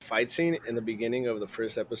fight scene in the beginning of the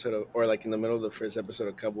first episode of, or like in the middle of the first episode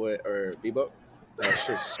of Cowboy or Bebop. That's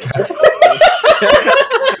just so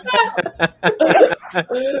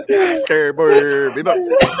Cowboy Bebop.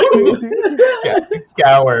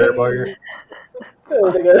 Cowboy.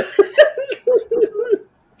 Oh my god.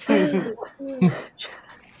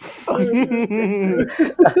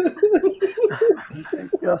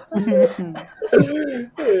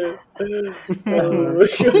 Oh,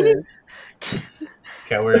 shit.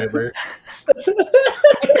 Cowboy.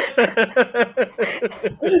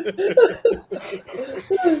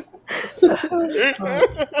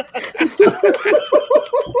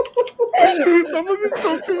 I'm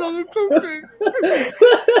fucking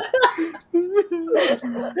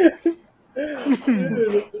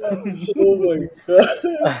Oh my god.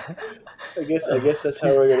 I guess that's how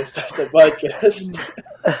we're gonna start the podcast.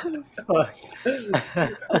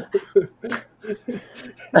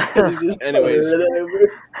 Anyways.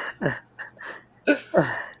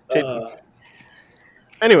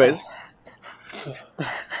 Anyways.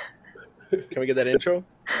 Can we get that intro?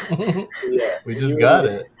 Yeah. We just got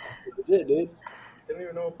it. That's it, dude. They don't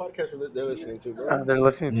even know what podcast they're listening to, bro. They're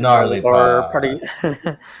listening to Gnarly Horror Pod. Party.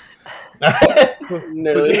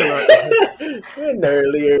 Gnarly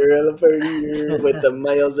early party with the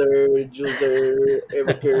Mileser, Juleser,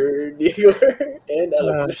 Ericer, Diego, and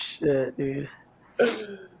Oh Alex. shit, dude.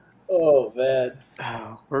 Oh man.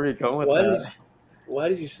 Oh, where are we going with Why that? Why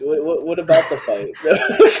did you? What about the fight?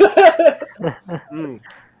 Mm.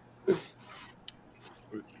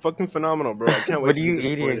 Fucking phenomenal, bro. I can't wait What to are you get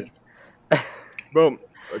this eating? spoiled. Bro,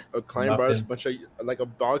 a client brought us a Muffin. bunch of, like a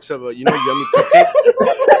box of, yummy cupcake.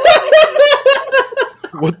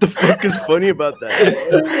 What the fuck is funny about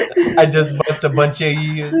that? I just bought a bunch of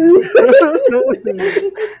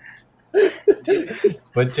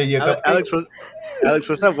Alex,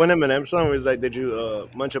 what's that one Eminem song where it's like, did you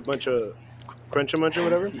munch a bunch of crunch or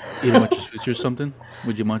whatever? Eat a bunch of sweets or something?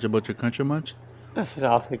 Would you munch a bunch of crunch or munch? That's an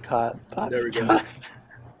awfully caught. There we go.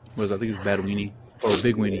 Was I think it's Bad Weenie. Oh,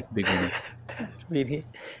 Big Weenie. Big Weenie. Weenie.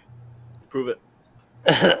 Prove it.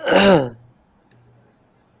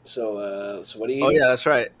 So what do you? Oh yeah, that's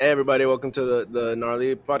right. Hey everybody, welcome to the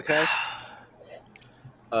Gnarly podcast.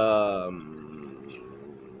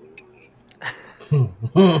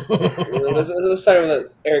 Let's start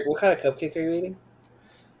with Eric. What kind of cupcake are you eating?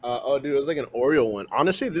 Dude, it was like an Oreo one.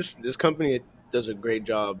 Honestly, this company does a great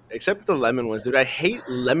job, except the lemon ones, dude. I hate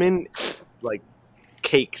lemon like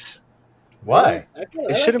cakes. Why?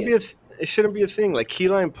 It shouldn't be it shouldn't be a thing. Like key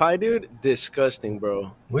lime pie, dude. Disgusting,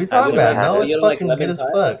 bro. What are you talking about? No, it's You don't like fucking lemon good as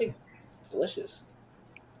pie? fuck. It's delicious.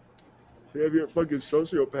 You're a fucking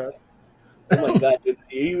sociopath. Oh my god, dude!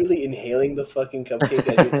 Are you really inhaling the fucking cupcake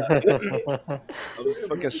as you're talking? I was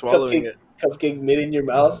fucking swallowing it. Cupcake mid in your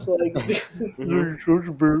mouth, like.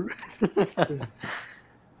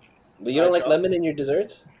 But you don't like lemon in your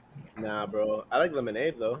desserts? Nah, bro. I like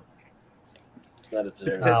lemonade though. It's not a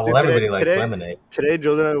dessert. Well, everybody likes Today- lemonade. Today,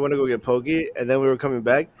 Jules and I went to go get pokey, and then we were coming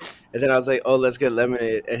back, and then I was like, "Oh, let's get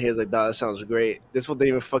lemonade," and he was like, "Nah, that sounds great." This fool didn't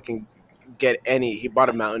even fucking get any. He bought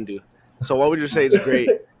a Mountain Dew. So why would you say it's great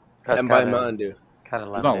and buy Mountain Dew? Kind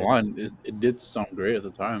of It's not lying. It did sound great at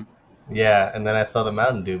the time. Yeah, and then I saw the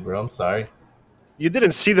Mountain Dew, bro. I'm sorry. You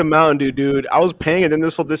didn't see the Mountain Dew, dude. I was paying, and then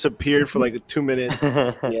this fool disappeared for like 2 minutes.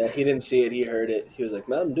 Yeah, he didn't see it. He heard it. He was like,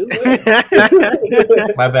 Mountain Dew?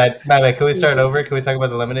 My bad. Can we start over? Can we talk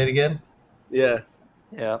about the lemonade again? Yeah.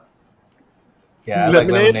 Yeah. Yeah, I like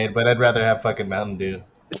lemonade, but I'd rather have fucking Mountain Dew.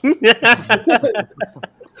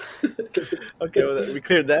 Okay, well, we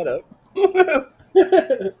cleared that up.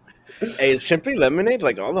 Hey, Simply Lemonade,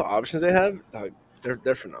 like all the options they have, dog,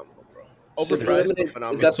 they're phenomenal, bro. Simply Overpriced, Lemonade, but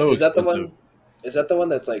phenomenal. Is that, So is that the expensive. one? Is that the one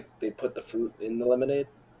that's like they put the fruit in the lemonade?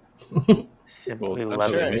 Simply Well, I'm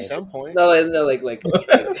sure at lemonade. some point. No, like.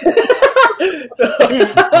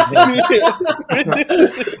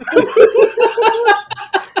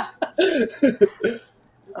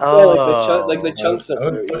 Oh, like the chunks of I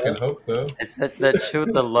would fruit. You fucking know? hope so. It's that shit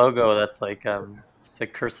with the logo that's like it's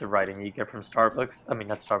like cursive writing you get from Starbucks. I mean,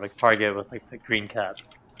 not Starbucks, Target with like the green cap.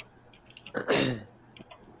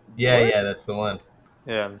 Yeah, that's the one.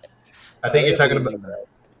 Yeah. I think you're talking about.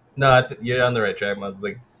 No, you're on the right track, Maz.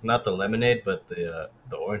 Like not the lemonade, but the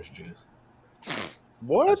orange juice.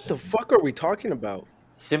 What the fuck are we talking about?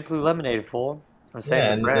 Simply Lemonade, fool. I'm saying Yeah,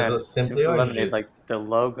 the and brand. there's a Simply Orange Lemonade, juice. like the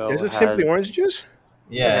logo. There's a has- Simply Orange Juice?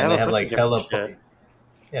 Yeah, and a they have bunch like of hella. different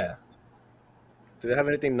shit. Yeah. Do they have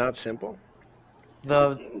anything not simple?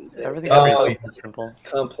 Everything Oh, every yeah. is simple.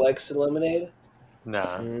 Complex lemonade.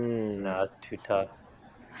 Nah, no, it's too tough.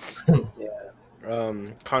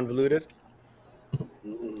 Convoluted?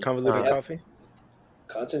 Mm-mm. Convoluted Uh, coffee?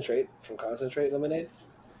 Concentrate from Concentrate Lemonade.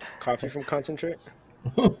 Coffee from concentrate.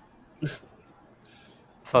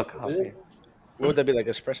 Fuck Is coffee. it? What would that be, like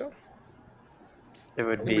espresso? It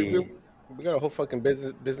would We, be. we, we got a whole fucking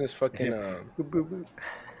business fucking Boop, boop, boop.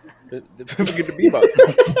 the bebop.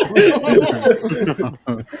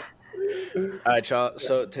 All right, y'all.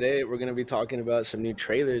 So today we're gonna be talking about some new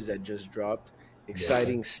trailers that just dropped.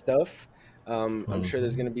 Exciting stuff. I'm sure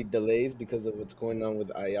there's gonna be delays because of what's going on with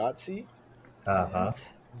IATSE. Uh-huh.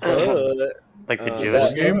 But Like the let's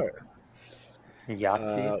Jewish game? start.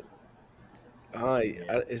 Yahtzee.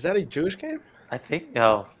 Is that a Jewish game? I think.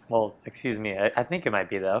 No. Well, excuse me. I think it might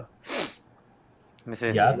be though. Let me see.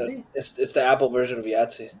 Yahtzee? It's the Apple version of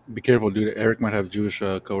Yahtzee. Be careful, dude. Eric might have Jewish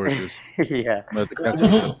coworkers. Yeah. But the cat's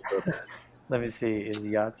upset. Let me see. Is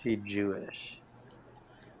Yahtzee Jewish?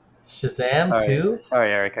 Shazam Sorry. 2?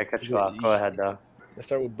 Sorry, Eric. I cut you off. Go ahead though. Let's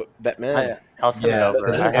start with Batman. I'll send Yeah, it over.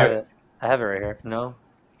 but- I have it. I have it right here. No.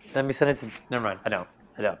 Let me send it to. Never mind. I don't.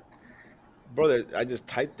 Brother, I just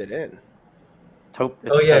typed it in. Taupe.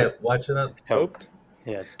 It's Oh, yeah. taupe. Watch it up. It's taupe. Taupe?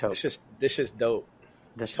 Yeah, it's taupe. This just dope.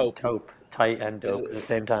 This is taupe. taupe. Tight and dope at the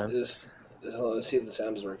same time. Hold on, let's see if the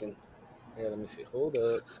sound is working. Yeah, let me see. Hold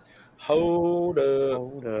up. Hold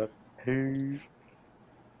up. Hey.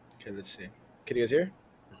 Okay, let's see. Can you guys hear?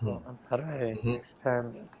 How do I Mhm.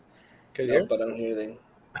 expand this? Can you hear? Nope, I don't hear anything.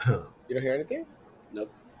 You don't hear anything?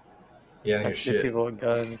 Yeah, I your see shit. people with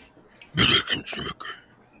guns.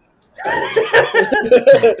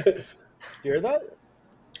 You heard that?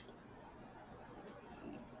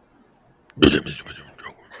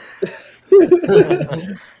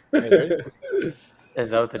 Is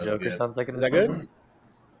that what the That's Joker good. sounds like in Is this that movie?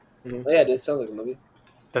 good? Oh, yeah, it sounds like a movie.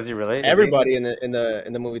 Does he really? Everybody in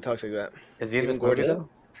the movie talks like that. Is he in even this movie Gordy? though?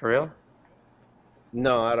 For real?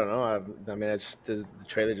 No, I don't know. I mean, it's the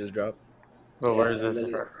trailer just dropped. Well, where Yeah, is this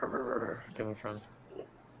and then- coming from?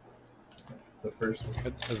 The first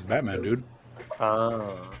one. That's Batman, dude.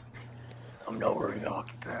 Oh. I'm not worried about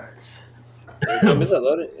occupiers. Is it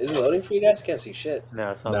loading? Is it loading for you guys? I can't see shit.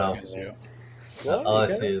 No, it's not. No. like that. What? All I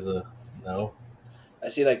Okay. see is a no. I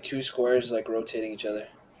see like two squares like rotating each other.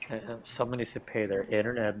 Someone needs to pay their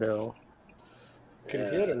internet bill. Can you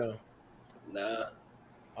see it or no? Nah.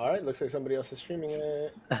 All right, looks like somebody else is streaming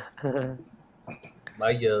it.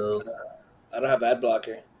 My yells. I don't have ad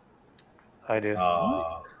blocker. I do.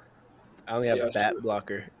 Aw. I only have Yeah, a it's bat true.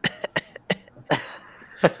 blocker.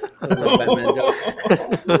 Little Batman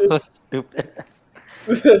joke. Stupid.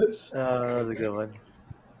 Oh, that was a good one.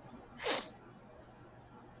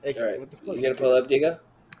 Hey, All right, what the fuck? you gonna pull up, Diego?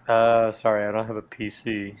 Sorry, I don't have a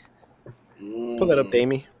PC. Pull that up,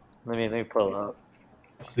 Damie. Let me pull it up.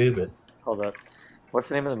 Stupid. Hold up. What's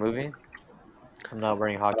the name of the movie? I'm not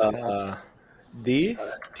wearing hockey hats. The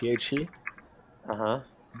THE Uh-huh.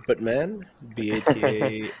 Batman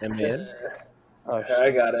BATAMAN. Oh, shit. I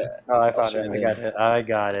got it. Oh, I found it. stream I it. got it. I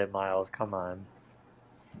got it, Miles. Come on.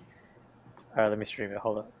 All right, let me stream it.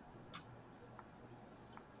 Hold up.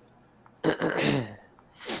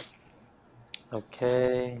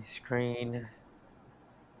 Okay, screen.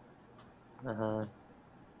 Uh-huh.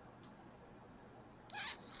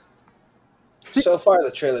 So far,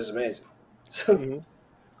 the trailer's amazing. Mhm.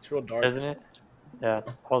 It's real dark. Isn't it? Yeah.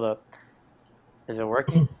 Hold up. Is it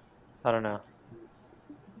working? I don't know.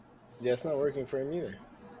 Yeah, it's not working for him either.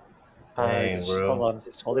 Dang, Just bro. hold on.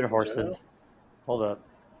 It's Hold your working, horses. Hold up.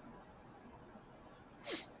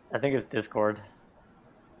 I think it's Discord.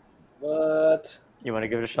 What? You want to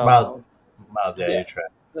give it a shot? Miles, yeah, Yeah. you're trash.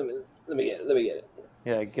 Let me get it.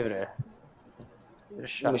 Yeah, give it a Let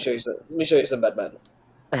shot. me show you some Batman.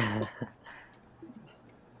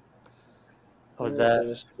 Was that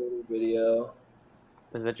video?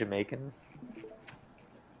 was that Jamaican?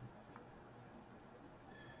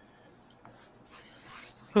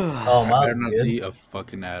 Oh, I Miles did not is see good. a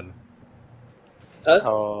fucking ad.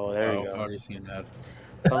 Oh, there you I've go. already seen an ad.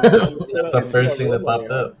 That's the first thing that popped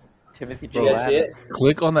up. Timothy Did you guys see it?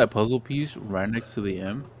 Click on that puzzle piece right next to the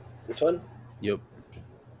M. This one? Yep.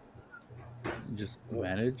 Just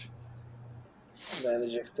manage.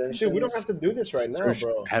 Manage extensions. Dude, we don't have to do this right now, Search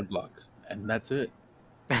bro. ad block, and that's it.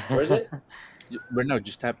 Where is it? Right now,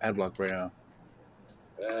 just tap ad block right now.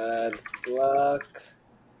 Ad block.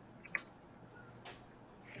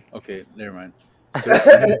 Okay, never mind. Download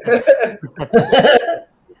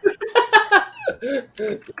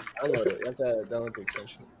it. You have to download the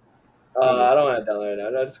extension. I don't want to download it now.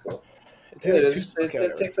 That's cool. It Dude, takes it's like just,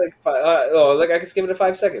 it takes like 5. Like I can skip it in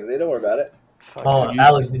 5 seconds. Don't worry about it. Oh,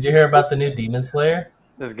 Alex, did you hear about the new Demon Slayer?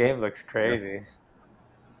 This game looks crazy.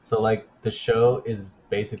 So, like, the show is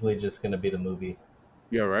basically just gonna be the movie.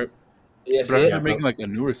 Yeah, right. Yes. But I heard Yeah, they're bro. making like a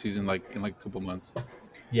newer season, like in like a couple months.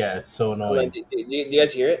 Yeah, it's so Hold on, annoying. do you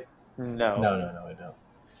guys hear it? No. No, I don't.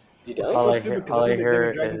 You That's don't? All so I stupid, hear, 'cause all that's I what they did hear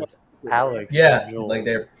with Dragon Ball is Super, Alex Yeah, and Jules. like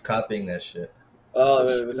they're copying that shit. Oh, So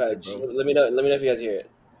wait, stupid, okay. bro. Let me know. Let me know if you guys hear it.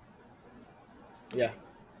 Yeah.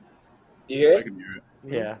 You hear I it? can hear it.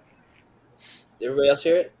 Yeah. Everybody else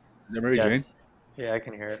hear it? Is that Mary Jane? Yes. Yeah, I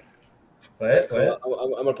can hear it. Okay, What? cool.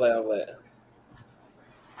 What? I'm gonna play it. I'll play it.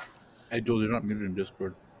 Hey, Jules, you're not muted in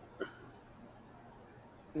Discord.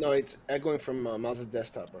 No, it's echoing from Miles'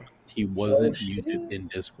 desktop, bro. He wasn't shit. muted in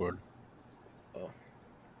Discord.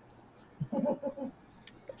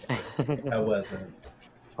 I wasn't.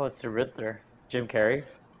 Oh, it's the Riddler. Jim Carrey.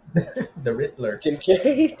 The Riddler. Jim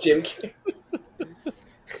Carrey. Jim Carrey.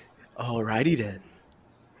 Alrighty then.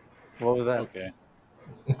 What was that? Okay.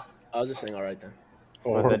 I was just saying, all right then.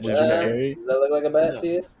 Was that Jim Does Carrey? that look like a bat No. to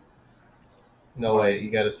you? No way, you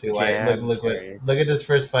gotta see why. Jam Look Carrey. look at this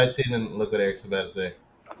first fight scene and look what Eric's about to say.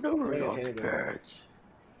 No, I didn't say anything.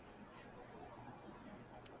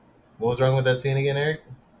 What was wrong with that scene again, Eric?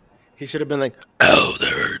 He should have been like, "Oh,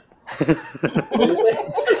 there." What did you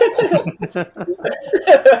say?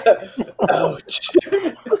 Ouch.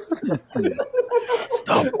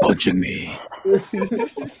 Stop punching me.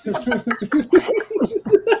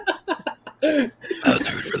 Oh,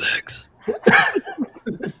 dude, relax.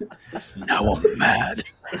 Now I'm mad.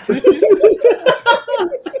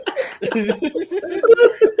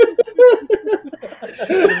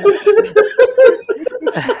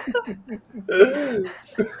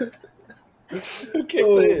 Okay,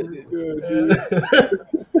 Oh, play it. good, dude.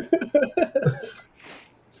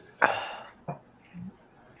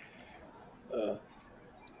 Uh.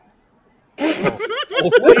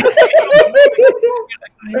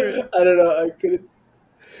 I don't know. I couldn't.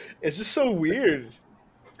 It's just so weird.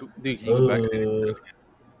 Dude, can you go back?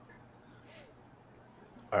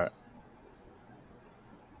 Alright.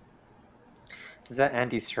 Is that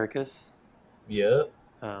Andy Serkis? Yep.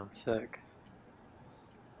 Oh, sick.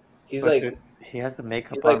 He's Oh, like shit. He has the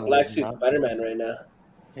makeup he's like on. Black when Suit not- Spider-Man right now.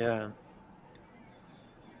 Yeah.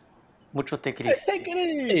 Mucho te querés. Take it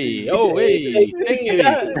easy. Hey, oh, hey, take it.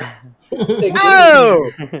 Take it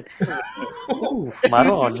Oh! Ooh,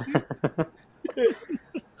 marron.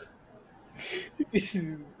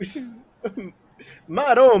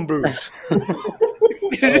 Maron, Bruce. Oh,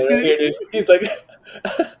 right here, dude. He's like,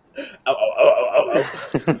 ow, ow, ow, ow,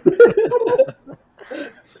 ow,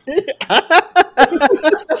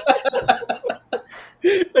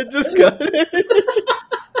 I just got it.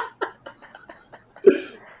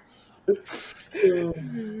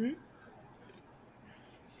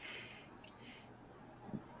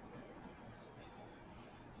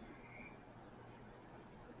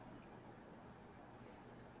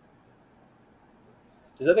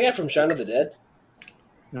 Is that the guy from Shaun of the Dead?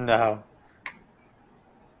 No.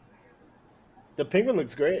 The penguin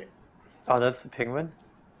looks great. Oh, that's the penguin?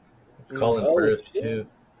 It's Colin Oh, Firth shit. too.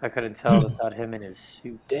 I couldn't tell without him in his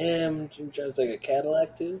suit. Damn, Jim drives like a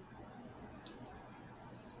Cadillac too.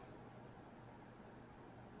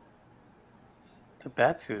 The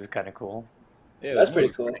bat suit is kind of cool. Yeah, That's that pretty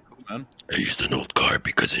looks cool. man. I used an old car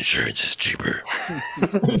because insurance is cheaper.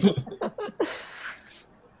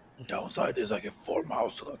 Downside is I get 4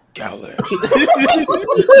 miles to the gallon.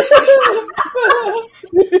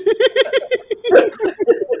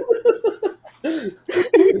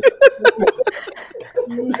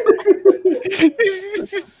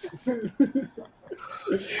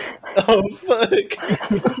 Oh fuck.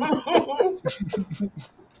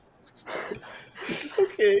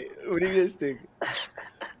 Okay, what do you guys think?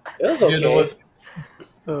 It was okay. You know what?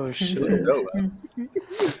 Oh, shit. No,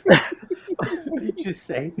 What did you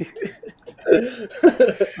say?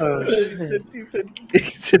 Oh, shit. he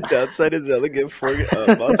said downside is elegant for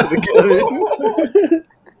miles to the gallon.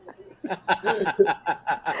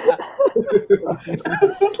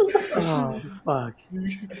 Oh, fuck.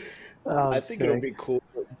 Oh, I think it'll be cool.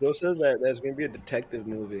 Bill says that there's gonna be a detective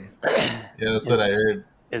movie. Yeah, that's what I heard.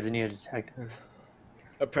 Isn't he a detective?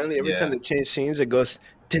 Apparently, every Yeah. time they change scenes, it goes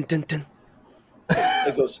tin tin tin.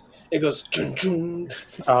 It goes. Chun, chun.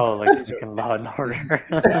 Oh, like freaking Law and Order.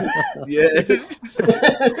 Yeah.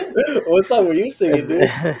 What song were you singing, dude?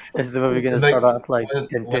 Is the movie gonna Like, start off like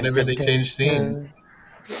whenever they change scenes.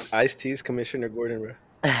 Ice T's Commissioner Gordon, bro.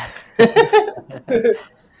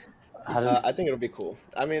 How does, I think it'll be cool.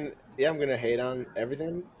 I mean, yeah, I'm gonna hate on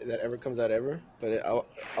everything that ever comes out ever, but I'll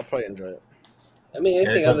probably enjoy it. I mean,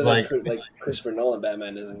 anything Eric was other than like- like Christopher Nolan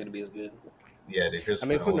Batman isn't going to be as good. Yeah, dude. I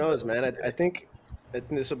mean, who knows, man? I think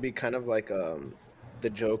this will be kind of like the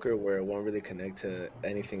Joker, where it won't really connect to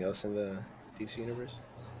anything else in the DC universe.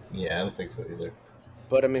 Yeah, I don't think so either.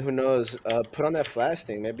 But I mean, who knows? Put on that flash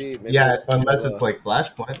thing. Maybe Yeah, unless uh, it's like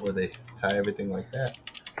Flashpoint where they tie everything like that.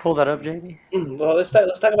 Pull that up, JD. Well, let's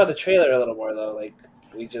talk about the trailer a little more though. Like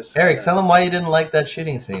we just Eric, tell him why you didn't like that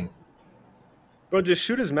shitting scene. bro, just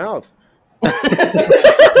shoot his mouth.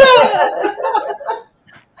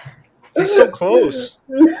 He's so close.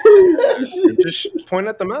 Just point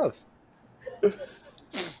at the mouth.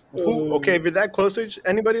 Okay, if you're that close to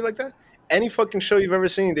anybody like that, any fucking show you've ever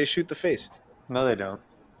seen, they shoot the face. No, they don't.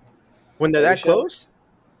 When they're Every that show? close?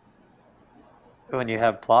 When you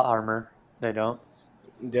have plot armor, they don't.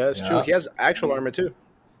 Yeah, that's true. Yeah. He has actual armor too.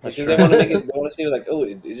 That's because true. they want to make it. They want to see like, oh,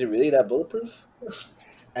 is it really that bulletproof?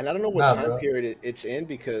 And I don't know what Nah, time bro. period it's in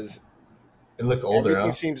because It looks older, everything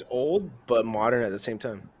huh? seems old but modern at the same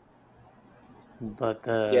time. But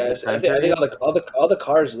the Yes, I time think period- all the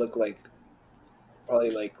cars look like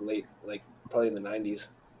probably like late, like probably in the 90s.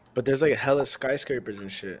 But there's like hella skyscrapers and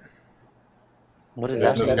shit. what is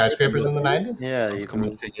There's that? no skyscrapers in the 90s? Yeah, It's you coming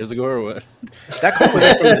can, 10 years ago or what? That car was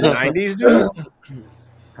from the 90s, dude?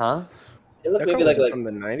 huh? It looked That car maybe was like from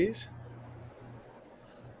the 90s?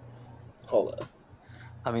 hold up.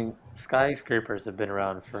 I mean, skyscrapers have been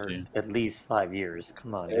around for See. at least 5 years.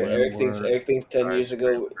 Come on, Eric, dude. Eric thinks 10 years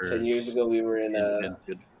ago. skyscrapers 10 years ago we were in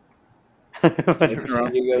Invented. 10 years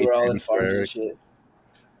ago we were all in 18 farms and Eric. shit.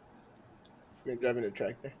 You're driving a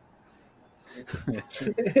tractor.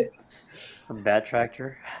 A bat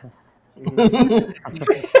tractor.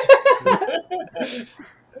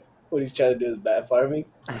 What he's trying to do is bat farming.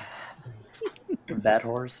 A bat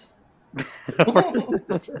horse.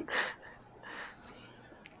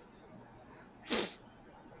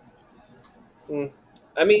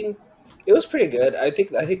 I mean, it was pretty good. I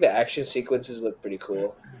think the action sequences look pretty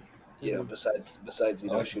cool. You know, besides I like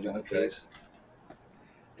the shooting the soundtrack. face. I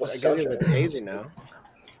What's guess the he with soundtrack? taser now.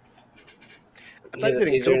 I He thought has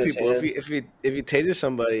he a didn't taser kill in his people. hand. If he taser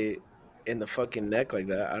somebody in the fucking neck like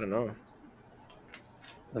that, I don't know.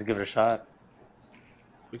 Let's give it a shot.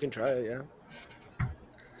 We can try it, yeah.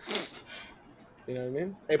 You know what I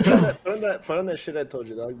mean? Hey, put on that shit I told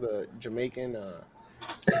you, dog. The Jamaican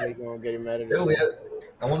won't get him mad at Yo, us.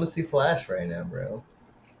 I want to see Flash right now, bro.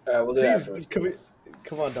 Alright, we'll do that Please, first.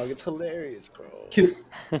 come on, dog. It's hilarious, bro.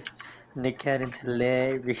 Nick Cannon's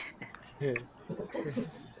hilarious.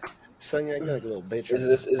 Son, you acting like a little bitch. Is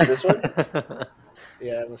right this one?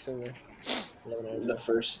 Yeah, listen, man. the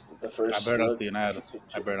first. I better not see an ad.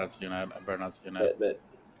 I better not see an ad. I better not see an ad. Bet.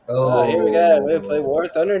 Oh, Oh, here we go. We're gonna play War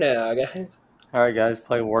Thunder now, guys. All right, guys,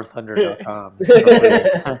 play warthunder.com.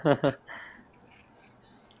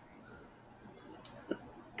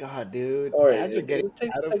 God, dude. Alright, Ads are getting it'll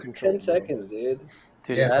take out of like control. 10 seconds, dude.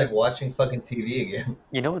 Dude, Yeah, it's like ads- watching fucking TV again.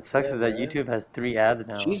 You know what sucks Yeah, is that man. YouTube has 3 ads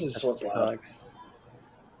now. Jesus, That what's loud. sucks.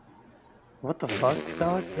 What the fuck,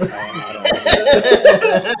 dog?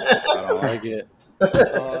 I don't like it.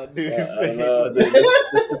 Oh, dude. I don't know, dude. This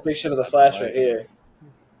depiction of the Flash right here.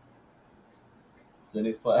 The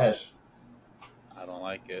new Flash. I don't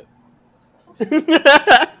like it.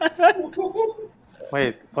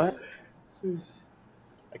 Wait, what?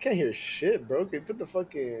 I can't hear shit, bro. Can you put the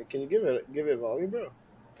fucking? Can you give it volume, bro?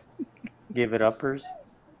 Give it uppers?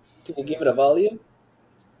 Can you give it a volume?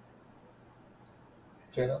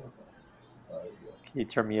 Turn on the Oh, there you go. Can you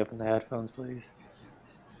turn me up in the headphones, please?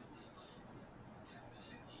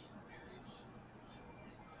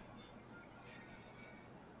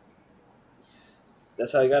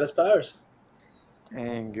 That's how he got his powers.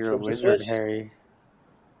 Dang, you're a Flip the wizard, switch. Harry.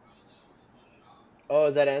 Oh,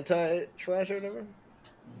 is that anti-flash or whatever?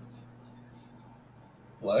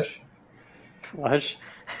 Flush? Flush.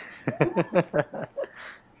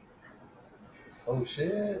 Oh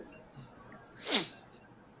shit.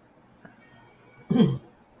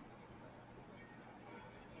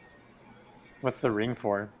 What's the ring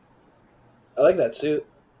for? I like that suit.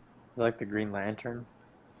 Is it like the Green Lantern?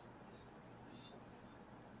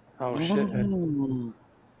 Oh shit. Ooh.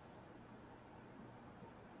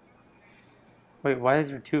 Wait, why is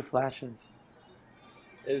there 2 flashes?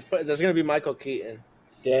 That's gonna be Michael Keaton.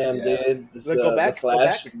 Damn, Yeah. dude. This Look, go back, the go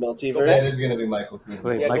Flash back. multiverse. That is gonna be Michael Keaton.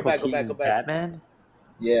 Wait, Yeah, go Michael back, go Keaton, back, go back. Batman?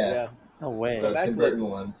 Yeah. Yeah. No way. The back, Tim look. Burton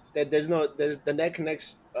one. There's the neck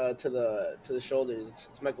connects to the shoulders.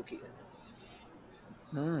 It's Michael Keaton.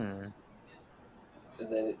 Hmm.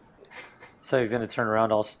 And then So he's gonna turn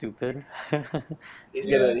around all stupid. he's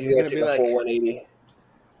Yeah. gonna He's gonna take be a like- full 180.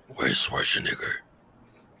 Where's Schwarzenegger?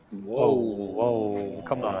 Whoa, whoa,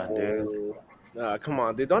 come on, dude. Oh. Nah, come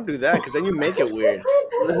on, dude. Don't do that, because then you make it weird.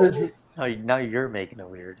 Now you're making it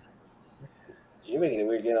weird. You're making it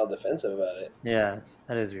weird, getting all defensive about it. Yeah,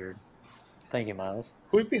 that is weird. Thank you, Miles.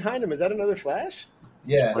 Who's behind him? Is that another Flash?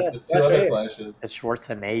 Yeah, Yeah, there's Flash two other right Flashes. It's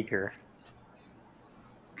Schwarzenegger.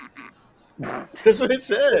 That's what it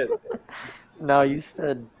said. No, you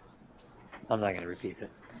said. I'm not gonna repeat it.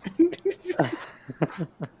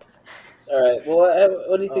 All right. Well,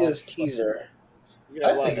 what do you think Oh, of this teaser? We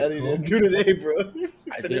got a I lot think it's editing cool. to do today, bro.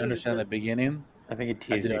 I didn't understand the beginning. I think it I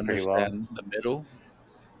teased me didn't pretty well. understand the middle,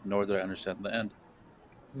 nor did I understand the end.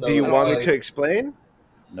 So Do you it's want me like- to explain?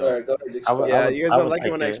 No. All right, go ahead. I would- Explain. Yeah, you guys I don't would like it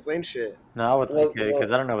like when I it. explain shit. No, I would Well, like it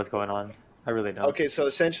because I don't know what's going on. I really don't. Okay, so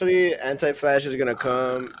essentially, Anti-Flash is gonna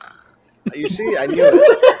come. You see, I knew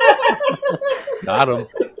it. Got him.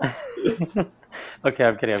 Okay,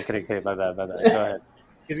 I'm kidding. Okay, my bad. Go ahead.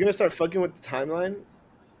 He's gonna start fucking with the timeline,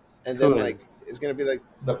 and Who then like is? it's gonna be like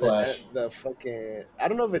The Flash. the fucking. I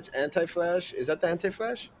don't know if it's Anti-Flash. Is that the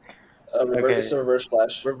Anti-Flash? Reverse, It's a reverse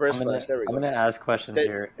Flash. Reverse I'm gonna, Flash. There we I'm go. gonna ask questions They-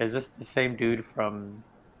 here. Is this the same dude from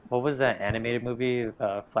what was that animated movie,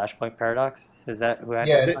 Flashpoint Paradox? Is that who?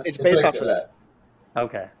 Yeah, It's based right off of to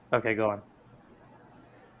that. Okay, go on.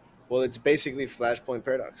 Well, it's basically Flashpoint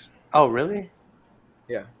Paradox. Oh, really?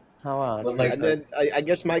 Yeah. Oh wow. That's But, like, And then I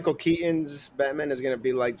guess Michael Keaton's Batman is gonna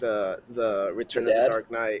be like the Return The of the dad?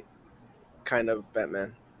 Dark Knight kind of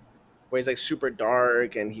Batman, where he's like super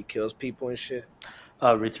dark and he kills people and shit.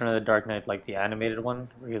 Return of the Dark Knight, like the animated one,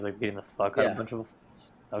 where he's like beating the fuck out of Yeah. a bunch of.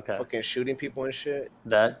 Okay, Fucking shooting people and shit.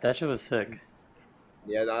 that shit was sick.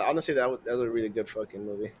 Yeah, honestly, that was a really good fucking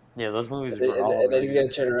movie. Yeah, those movies And then, were all. and then really he's gonna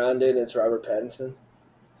good. turn around, dude, and it's Robert Pattinson.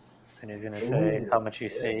 And he's gonna say Ooh, how much he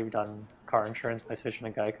shit. saved on car insurance by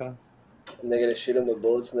switching to Geico. And they're gonna shoot him with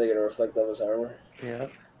bullets, and they're gonna reflect off his armor. Yeah.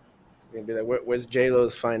 It's gonna be like, where's J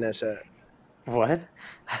Lo's finest at? What?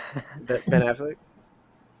 Ben Affleck.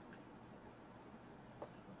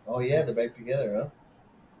 Oh yeah, they're back together,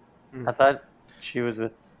 huh? I thought she was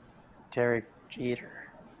with Derek Jeter.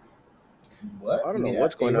 What? I don't know Yeah,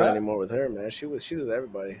 what's going on A-Rod? anymore with her, man. She's with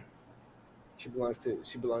everybody. She belongs to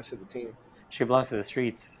the team. She belongs to the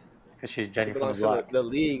streets because she's She Jenny from the belongs to block. the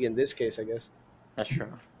league in this case, I guess. That's true.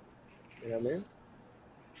 You know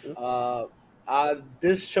what I mean?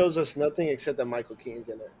 This shows us nothing except that Michael Keaton's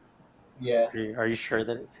in it. Yeah. Are you sure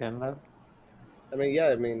that it's him though? I mean, yeah,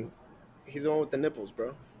 I mean, he's the one with the nipples,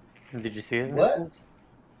 bro. Did you see his What? nipples?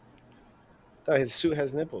 Oh, his suit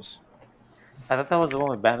has nipples. I thought that was the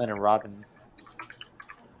one with Batman and Robin.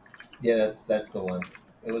 Yeah, that's the one.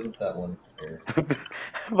 It wasn't that one.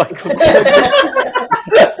 Michael.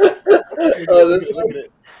 Oh, this Look at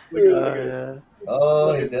it. Look at it. Yeah.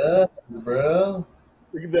 Oh, he does, bro.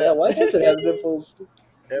 Look at Yeah, that. why does it have nipples?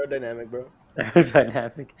 Aerodynamic, bro.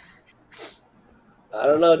 Aerodynamic. I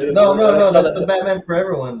don't know, dude. No, I saw that's the Batman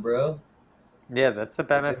Forever one, bro. Yeah, that's the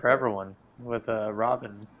Batman Forever one with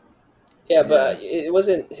Robin. Yeah, but it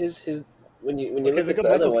wasn't his. When you Okay, look at look the at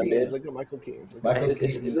other Michael one, Keaton's. dude, Look at Michael Keaton's. Look Michael at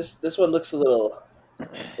Keaton's. this one looks a little Look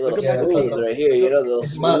at Michael smooth Keaton's. right here. You know, a little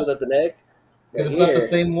It's smooth not- at the neck. Right Because it's not the here.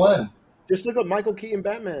 same one. Just look up Michael Keaton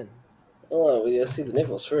Batman. Oh, we gotta see the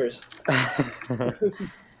nipples first.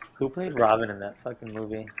 Who played Robin in that fucking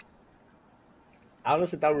movie? I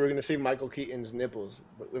honestly thought we were gonna see Michael Keaton's nipples,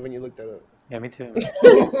 but when you looked that up, Yeah, me too.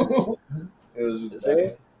 It was just Is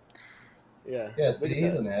there? yeah. Yeah, Look see, at he that.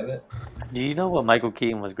 doesn't have it. Do you know what Michael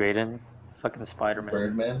Keaton was great in? Fucking Spider-Man.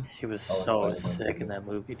 Birdman. He was Oh, so Spider-Man. sick in that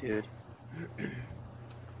movie, dude.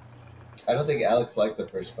 I don't think Alex liked the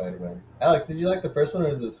first Spider-Man. Alex, did you like the first one or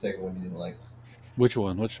is it the second one you didn't like? Which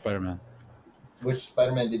one? Which Spider-Man? Which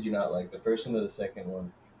Spider-Man did you not like? The first one or the second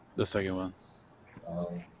one? The second one.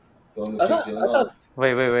 The one with I Jake thought, I Gyllenhaal? thought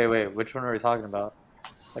Wait. Which one are we talking about?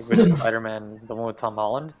 Like which Spider-Man? The one with Tom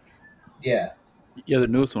Holland? Yeah, Yeah, the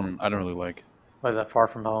newest one I don't really like. Was that Far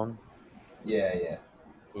From Home? yeah.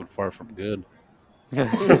 But far from good. Why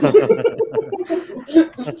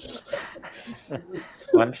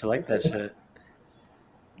don't you like that shit?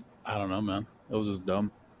 I don't know, man. It was just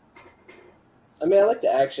dumb. I mean, I like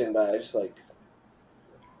the action, but I just like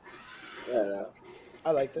I don't know.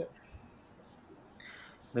 I liked it.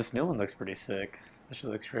 This new one looks pretty sick. This shit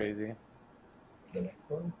looks crazy. The next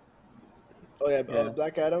one? Oh yeah, Yeah.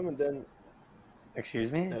 Black Adam, and then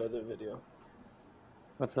Excuse me? that other video.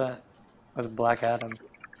 What's that? What's Black Adam?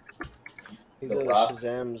 He's The like Rock.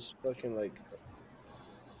 Shazam's fucking like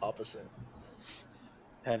opposite.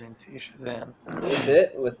 I didn't see Shazam. Is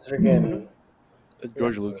it with freaking?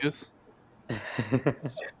 George Lucas?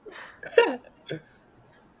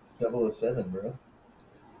 It's 007, bro.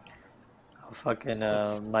 Oh, fucking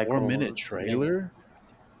Michael. 4-minute trailer?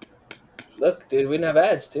 Look, dude, we didn't have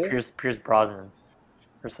ads, too. Pierce Brosnan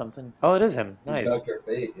or something. Oh, it is him. He's Nice. Dr.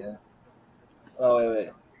 Fate, yeah. Oh wait.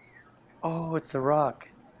 Oh, it's The Rock,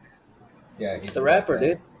 Yeah, It's the rapper,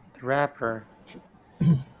 dude. the rapper.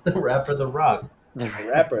 It's the rapper The Rock. The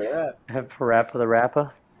rapper, the rap. Parappa the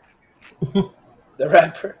Rapper. The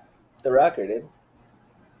rapper. The rocker, dude.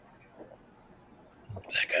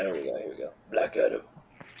 Black Adam, here we go. Black Adam.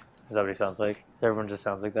 Is that what he sounds like? Everyone just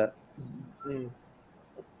sounds like that.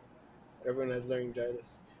 Everyone has laryngitis.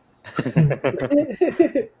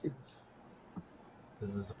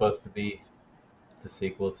 This is supposed to be the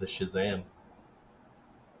sequel to Shazam.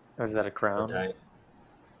 Or is that a The crown? giant-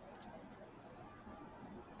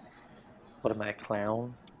 What am I, a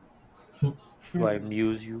clown? Do I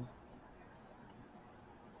amuse you?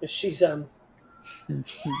 She's Oh,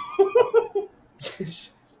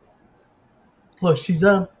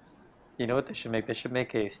 Shazam! You know what they should make? They should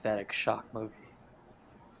make a Static Shock movie.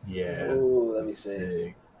 Yeah. Ooh, let me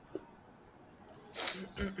see. Sick.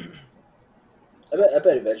 I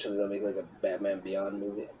bet eventually they'll make like a Batman Beyond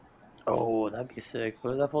movie. Oh, that'd be sick. What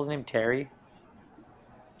was that fool's name? Terry?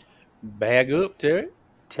 Bag up, Terry.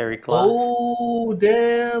 Terry Clough? Oh,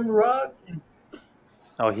 damn, Rock.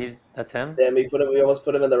 Oh, that's him? Damn, we almost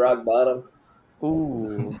put him in the rock bottom.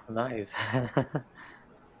 Ooh, nice.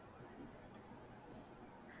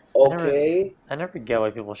 Okay. I never get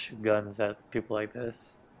why people shoot guns at people like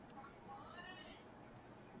this.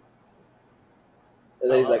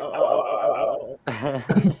 And then he's like, ow, ow, ow, ow,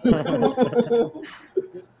 ow.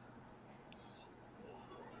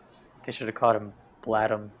 They should have caught him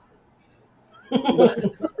Blattum.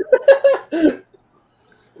 That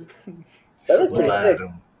looked pretty sick.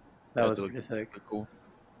 That was That's pretty sick. Cool.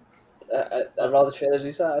 Out of all the trailers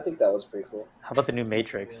we saw, I think that was pretty cool. How about the new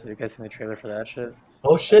Matrix? Have you guys seen the trailer for that shit?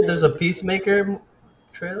 Oh shit, there's a Peacemaker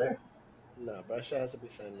trailer? Nah, bro, that shit has to be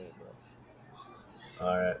fan made, bro.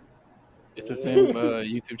 Alright. It's the same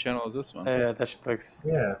YouTube channel as this one. Yeah, that shit looks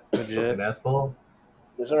Yeah. legit. Fucking asshole.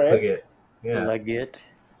 This one right Look here? it. Yeah. Legit.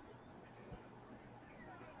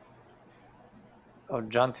 Oh,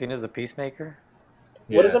 John Cena's a Peacemaker?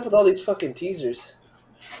 What is Yeah. up with all these fucking teasers?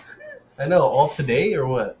 I know, all today or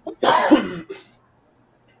what?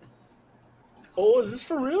 Oh, is this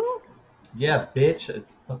for real? Yeah, bitch.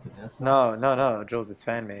 Fucking asshole. No, Jules, it's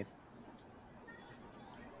fan made.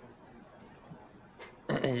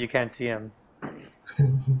 You can't see him.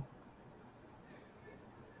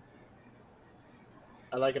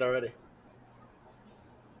 I like it already.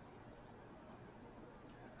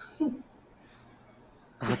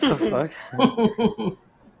 What the fuck?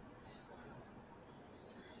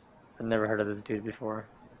 I've never heard of this dude before.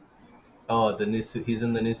 Oh, he's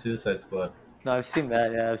in the new Suicide Squad. No, I've seen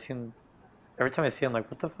that, yeah. Every time I see him, like,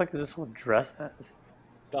 what the fuck is this whole dressed as?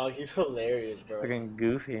 Dog, he's hilarious, bro. Fucking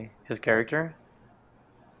goofy. His character?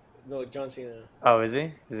 No, John Cena. Oh, is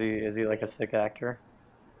he? Is he like a sick actor?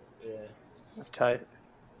 Yeah. That's tight.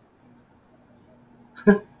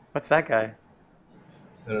 What's that guy?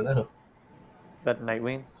 I don't know. Is that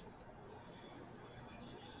Nightwing?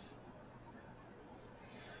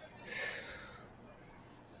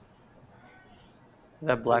 Is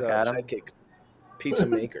that Black This is, Adam? Sidekick. Pizza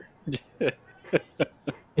maker. Pizza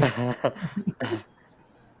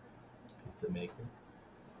maker.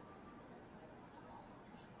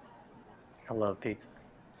 I love pizza.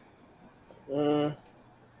 Mm,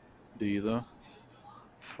 Do you though?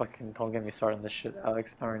 Fucking don't get me started on this shit,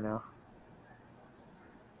 Alex. Not right now.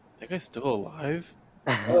 That guy's still alive?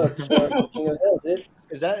 oh, it's King of Hell, dude.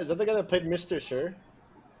 Is that the guy that played Mr. Sir?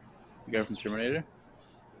 The guy from Terminator?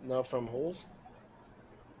 No, from Holes?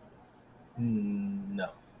 No.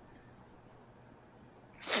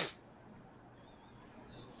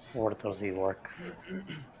 What does he work?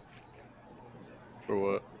 For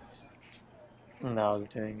what? No, I was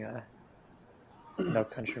doing No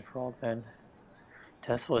Country for Old Men.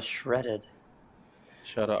 Tesla's shredded.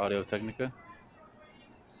 Shout out Audio Technica.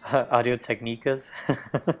 Audio Technicas.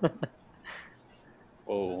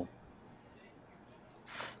 Whoa.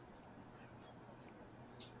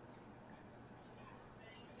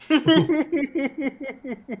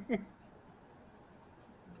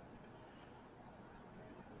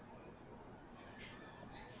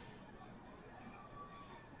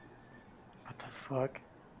 What the fuck?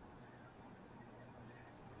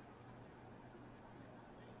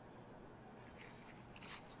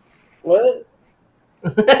 What?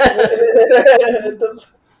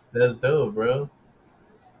 That's dope, bro.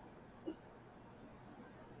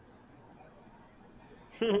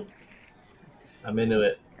 I'm into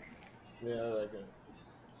it. Yeah, I like it.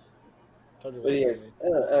 Totally What do you like guys? it. I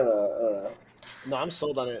don't know. No, I'm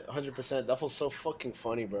sold on it 100%. That was so fucking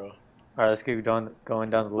funny, bro. Alright, let's keep going down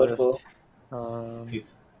the What list.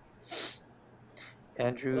 Peace.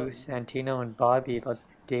 Andrew, Santino, and Bobby, let's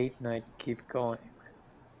date night. Keep going.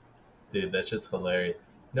 Dude, that shit's hilarious.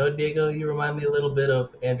 No, Diego, you remind me a little bit of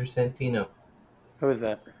Andrew Santino. Who is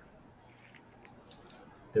that?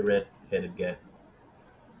 The red-headed guy.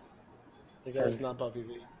 The guy's not Bobby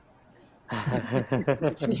V.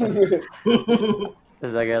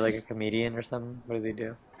 Is that guy like a comedian or something? What does he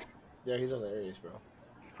do? Yeah, he's hilarious, bro.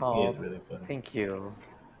 He Oh, is really funny. thank you.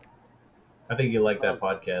 I think you like that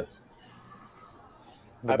podcast.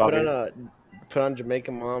 The I Bobby- put on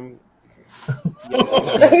Jamaican Mom.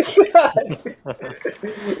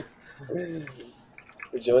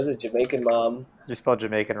 Which was a Jamaican mom. You spelled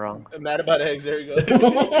Jamaican wrong. I'm mad about eggs. There you go.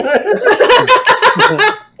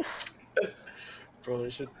 Bro,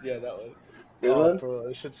 this shit. Yeah, that one. This Oh, one? bro,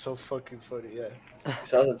 this shit's so fucking funny. Yeah. You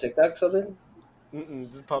saw it on TikTok or something?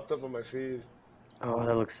 Just popped up on my feed. Oh,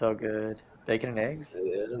 that looks so good. Bacon and eggs?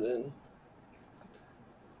 Yeah, and then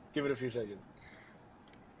Give it a few seconds.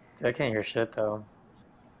 Dude, I can't hear shit though.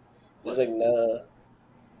 it's like, nah.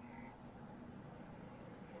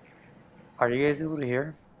 Are you guys able to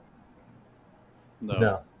hear?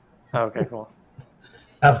 No, Oh, okay, cool.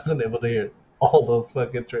 I wasn't able to hear all those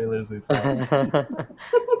fucking trailers we saw.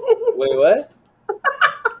 Wait, what?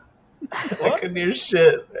 I couldn't hear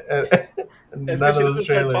shit. None of Especially those to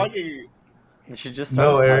start trailers. talking. You should just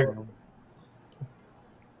No, start Eric. talking.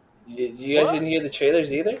 You guys What? didn't hear the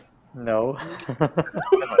trailers either? No.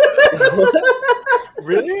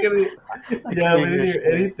 Really? Yeah, we hear didn't hear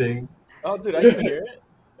shit. anything. Oh, dude, I can hear it.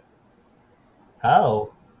 How?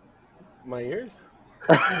 My ears.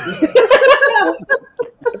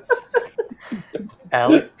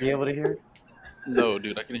 Alex, be able to hear? No,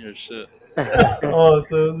 dude, I can hear shit. Oh,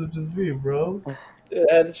 so it was just me, bro. Yeah,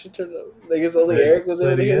 I had the shit turned up. Like, it's only Wait, Eric was say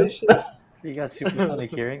able it to hear again? this shit. You got supersonic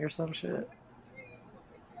hearing or some shit?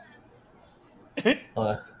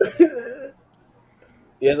 Uh,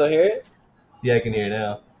 You guys don't hear it? yeah, I can hear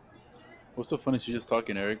now. What's so funny? She's just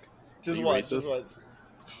talking, Eric. Just Are you watch. racist? Just watch.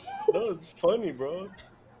 No, it's funny, bro.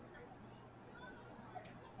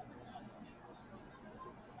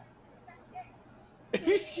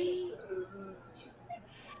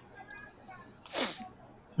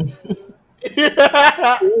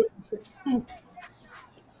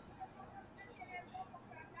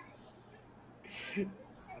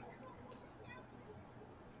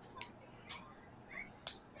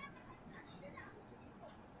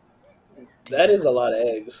 That is a lot of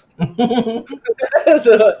eggs. That's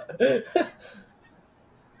a lot.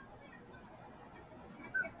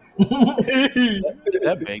 Is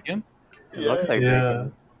that bacon? It looks like Yeah.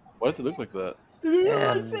 bacon. Why does it look like that?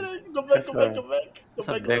 Man, Go back, that's go back, a- go back. It's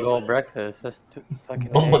a big old breakfast. Just two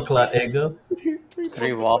fucking Bomba eggs. clot ego.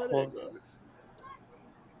 Three waffles.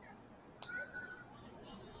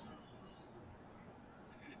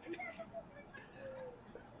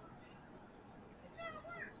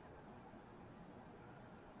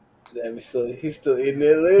 Damn, he's still eating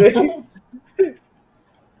it later.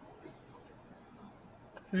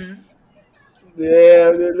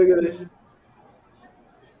 Damn, dude, look at this.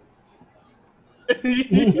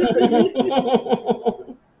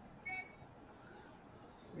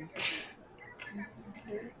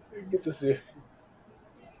 Get this here.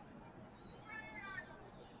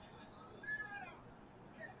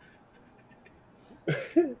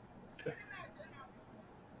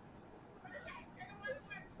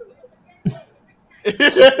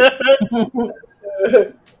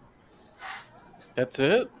 That's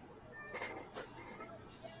it?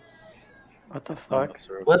 What the Not fuck? enough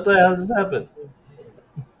syrup. What the hell just happened?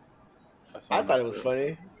 That's not I enough thought it was syrup.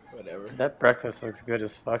 funny. Whatever. That breakfast looks good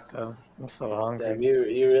as fuck though. I'm so hungry. Damn, you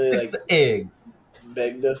really like 6 eggs.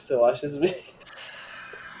 begged us to watch this video.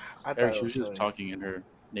 I thought Eric, it she was was just funny. talking in her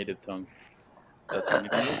native tongue. That's funny.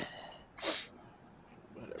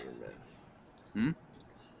 Whatever, man. Hmm?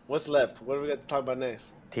 What's left? What do we got to talk about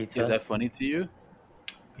next? Pizza. Is that funny to you?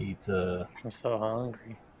 Pizza. I'm so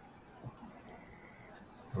hungry.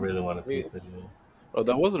 I really want a pizza, dude. Oh,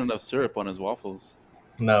 that wasn't enough syrup on his waffles.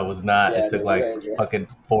 No, it was not. Yeah, It took no, like yeah. fucking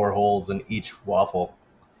 4 holes in each waffle.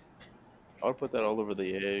 I would put that all over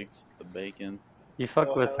the eggs, the bacon. You fuck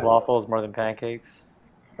Oh, with hell yeah. waffles more than pancakes?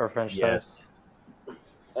 Or French toast? Yes.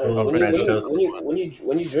 When you, French when, toast. you, when, you,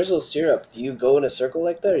 when you drizzle syrup, do you go in a circle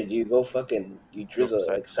like that, or do you go fucking you drizzle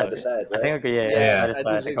side like to side to side. side? I Right? think okay, yeah, Yeah. I just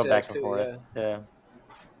I do I go back zigzags and too, forth. Yeah.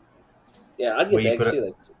 Yeah, I'd Where get you eggs put too,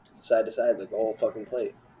 like side to side, like the whole fucking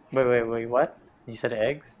plate. Wait, what? You said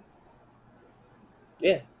eggs?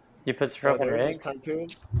 Yeah, You put syrup So on your there was this eggs? time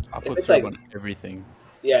period. I If put it's syrup like- on everything.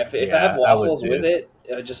 yeah. If I Yeah, have I would waffles too. with it,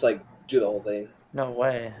 I would just like do the whole thing. No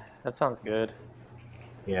way. That sounds good.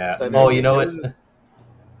 Yeah. Like, Oh, you know there what? was this-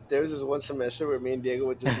 There was this one semester where me and Diego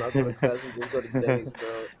would just not go to class and just go to Denny's, bro,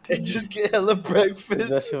 and just get hella breakfast.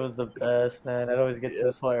 That shit was the best, man. I'd always get to Yeah.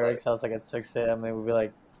 this one Eric's house like at 6 a.m. and we'd be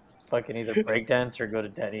like fucking either breakdance or go to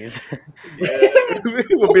Denny's. Yeah.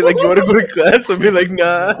 We'll be like, you want to go to class? I'll be like,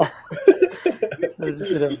 nah. So just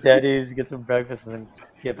hit up Denny's, get some breakfast, and then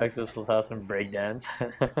get back to people's house and breakdance.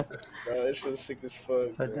 Bro, that shit was sick as fuck.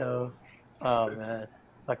 But Bro. no. Oh man,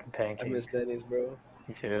 fucking I miss pancakes. Denny's, bro.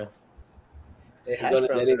 Me too. Hey, I'm hash going to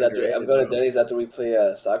browns Denny's are after. underrated, I'm going to bro. Denny's after we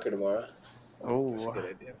play soccer tomorrow. That's a Oh good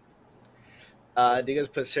idea. Do you guys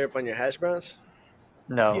put syrup on your hash browns?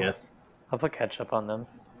 no, Yes. I'll put ketchup on them.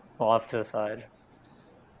 Well, off to the side.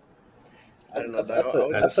 I don't know. I But I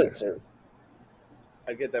would That's- just, put syrup.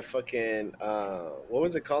 I get that fucking what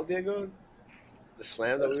was it called, Diego? The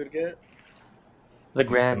slam that we would get. The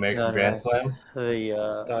Grand American Grand Slam.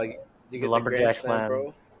 The Dog, you get the lumberjack grand slam, slam.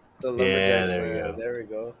 bro. The Yeah, lumberjack there slam. you go. There we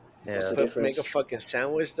go. yeah, What's the Make difference? a fucking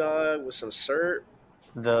sandwich, dog, with some syrup.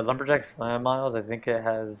 the lumberjack slam miles. I think it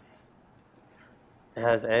has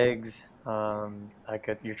eggs. Like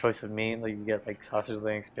your choice of meat. Like you get like sausage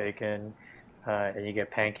links, bacon, and you get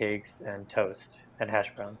pancakes and toast and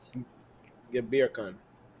hash browns. Get beer con.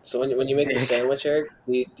 So when you make the Big. sandwich, Eric,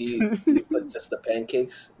 do you put just the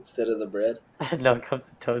pancakes instead of the bread? No, it comes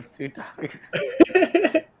to toast too, dog.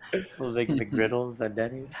 We'll make McGriddles at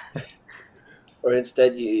Denny's. Or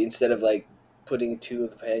instead of like putting two of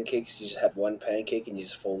the pancakes, you just have one pancake and you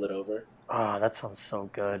just fold it over. Oh, that sounds so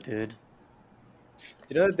good, dude.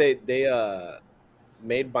 You know that they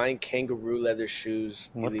made buying kangaroo leather shoes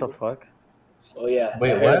What illegal? the fuck? Oh yeah,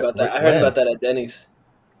 Wait, I heard what? about that. I When? heard about that at Denny's.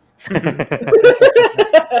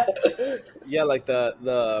 Yeah, like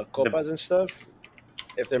the copas and stuff.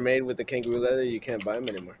 If they're made with the kangaroo leather, you can't buy them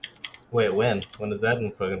anymore. Wait, when? When does that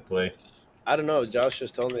in fucking play? I don't know. Josh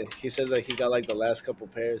just told me. He says that he got like the last couple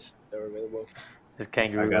pairs that were available. Is I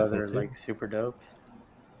kangaroo got some leather too. like super dope?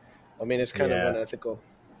 I mean, it's kind Yeah. of unethical.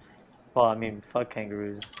 Well, I mean, fuck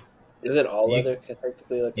kangaroos. Is it all You- leather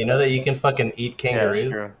technically? Like You know that you can fucking eat kangaroos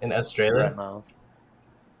sure. in Right, Australia? Miles.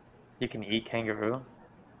 You can eat kangaroo?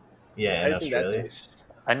 Yeah, How in do you think that Australia. tastes?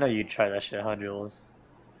 I know you'd try that shit, huh, Jules?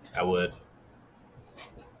 I would.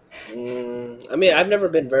 I mean, I've never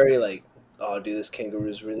been very like, oh, dude, this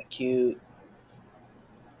kangaroo's really cute.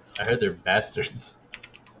 I heard they're bastards.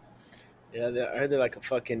 Yeah, I heard they're like a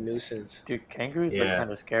fucking nuisance. Dude, kangaroos are Yeah.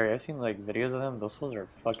 kind of scary. I've seen like videos of them. Those fools are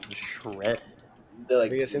fucking shredded. They're like,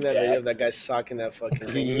 Have you guys seen that video of that guy socking that fucking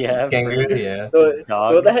kangaroo? Yeah, Kangaroo, bro. yeah. What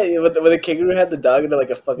Dog. the heck? When the kangaroo had the dog into like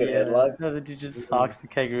a fucking Yeah, headlock. no, the dude just socks the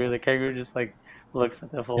kangaroo. The kangaroo just like looks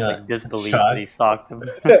at the fool Yeah, like disbelief shocked. that he socked him.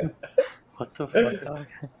 What the fuck, dog?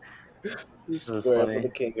 He's That was square up funny. with the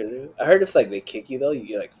kangaroo. I heard if like they kick you though, you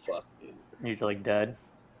get like fuck, dude. You're like dead.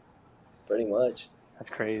 Pretty much. That's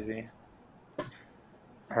crazy.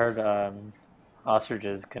 I heard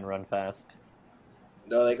ostriches can run fast.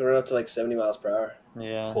 No, they can run up to like 70 miles per hour.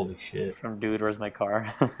 Yeah. Holy shit. From Dude, Where's My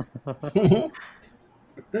Car?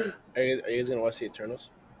 Are you guys gonna watch the Eternals?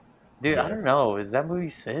 Dude, I Yes. don't know. Is that movie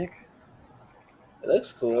sick? It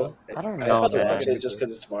looks cool. I don't I know, probably man. watch it just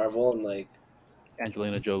because it's Marvel and like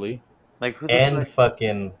Angelina Jolie. Like who the And fuck?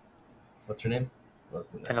 fucking, what's her name?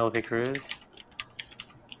 What's the name? Penelope Cruz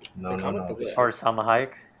No, The no, comic no. book is- or Salma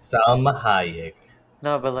Hayek? Salma Hayek.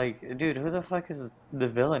 No, but like, dude, who the fuck is the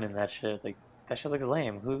villain in that shit? Like, that shit looks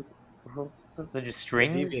lame. Who they're just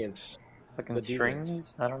strings? Deviants. Fucking The Deviants.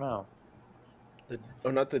 strings? I don't know.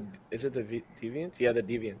 Not the. Is it the Deviants? Yeah, the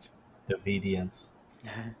Deviants. The Vidians.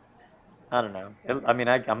 I don't know. I mean,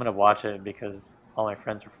 I'm gonna watch it because all my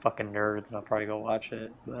friends are fucking nerds, and I'll probably go watch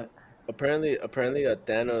it. But Apparently,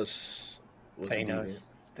 Thanos was a deviant. Thanos,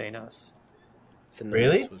 it's Thanos. Thanos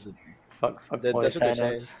Really? Was a, Fuck boy that's what they're Thanos.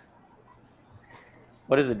 saying.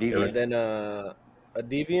 What is a And deviant? then a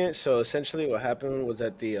deviant. So essentially, what happened was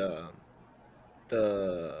that the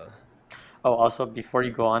Oh, also, before you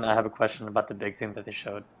go on, I have a question about the big thing that they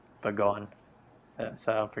showed. But go on,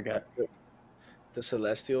 so I don't forget. the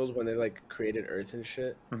Celestials, when they like created Earth and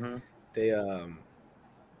shit, Hmm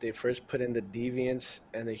they first put in the deviants,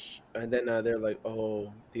 and then they're like,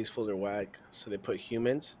 oh, these fools are whack, so they put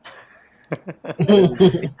humans.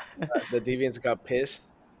 The deviants got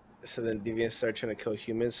pissed, so then deviants started trying to kill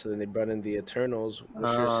humans. So then they brought in the Eternals,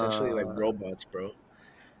 which are essentially like Ah. robots, bro.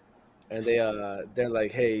 And they're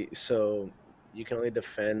like, hey, so you can only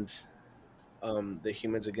defend the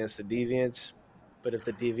humans against the deviants, but if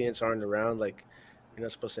the deviants aren't around, like, you're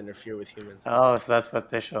not supposed to interfere with humans. Oh, so that's what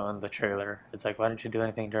they show in the trailer. It's like, why didn't you do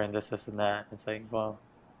anything during this, and that? It's like, well,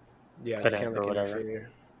 Yeah, you couldn't can't or like whatever. interfere.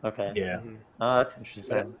 okay. Yeah. Mhm. Oh, that's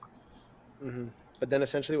interesting. But then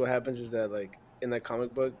essentially what happens is that like in that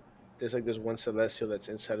comic book, there's like this one celestial that's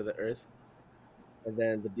inside of the earth, and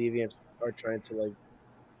then the deviants are trying to like,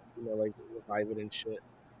 like revive it and shit.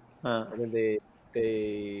 Huh. And then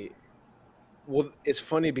they Well, it's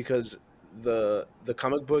funny because the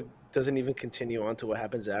comic book doesn't even continue on to what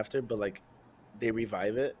happens after, but like they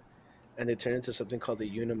revive it and they turn into something called the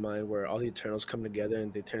Unimind, where all the Eternals come together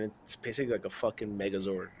and they turn it. It's basically like a fucking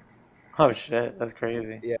Megazord. Oh shit, that's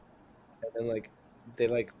crazy. Yeah, and then like they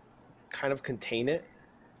like kind of contain it,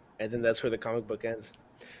 and then that's where the comic book ends.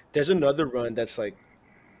 There's another run that's like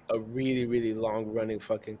a really really long running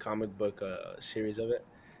fucking comic book series of it,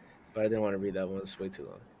 but I didn't want to read that one. It's way too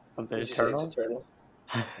long. Of the Did you say it's Eternals?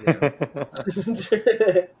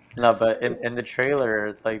 Eternal? No, but in the trailer,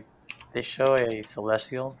 it's like they show a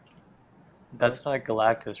Celestial. That's not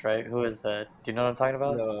Galactus, right? Who is that? Do you know what I'm talking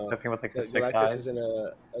about? No, The thing with like the six Galactus eyes. isn't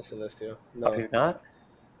a Celestial. Oh, No, he's not.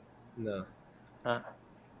 no. Uh,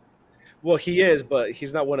 Well, he is, but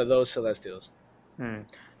he's not one of those Celestials. hmm.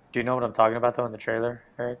 Do you know what I'm talking about though in the trailer,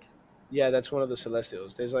 Eric? Yeah, that's one of the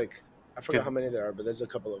Celestials. There's like I forgot Did- how many there are, but there's a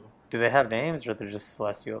couple of them. Do they have names or they're just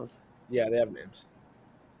Celestials? Yeah, they have names.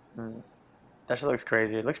 Hmm. That shit looks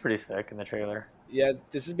crazy. It looks pretty sick in the trailer. Yeah,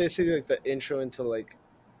 this is basically like the intro into like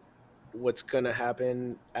what's gonna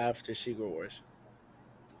happen after Secret Wars.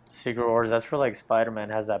 Secret Wars. That's where like Spider-Man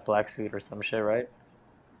has that black suit or some shit, right?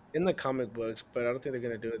 In the comic books, but I don't think they're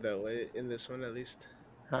gonna do it that way in this one at least,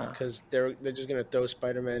 Huh. because they're just gonna throw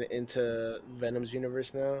Spider-Man into Venom's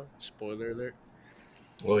universe now. Spoiler alert.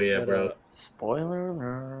 Oh yeah, But, bro. Spoiler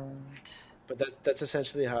alert. But that's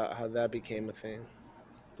essentially how that became a thing,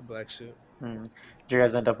 the black suit. Hmm. Did you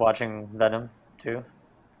guys end up watching Venom too?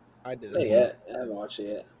 I did. Not yet. I haven't watched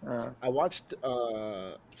it yet. I watched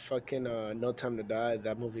fucking No Time to Die.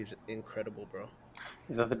 That movie's incredible, bro.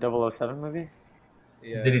 Is that the 007 movie?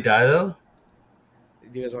 Yeah. Did he die though?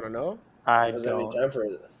 Do you guys want to know? I Doesn't have any don't. time for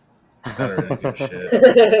it. I don't really give a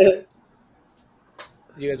shit.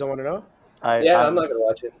 You guys don't want to know? Yeah, I'm not gonna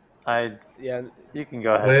watch it. Yeah. You can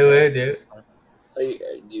go ahead. Wait, dude.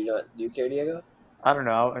 Do you care, Diego? I don't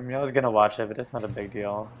know. I mean, I was gonna watch it, but it's not a big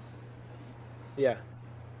deal. Yeah.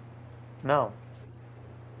 No.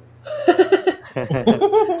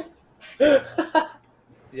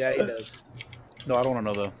 Yeah, he does. No, I don't want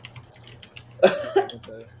to know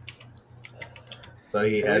Okay. So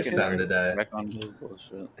he Have had you time to though. die. Back on his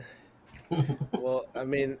bullshit. Well, I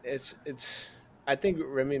mean, it's. I think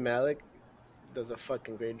Remy Malik does a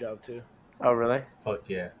fucking great job too. Oh, really? Fuck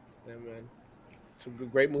yeah. Yeah, man. It's a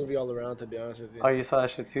great movie all around, to be honest with you. Oh, you saw that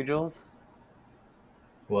shit too, Jules?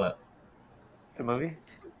 What? The movie?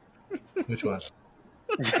 Which one?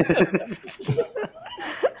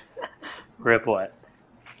 Rip what?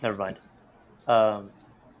 Never mind.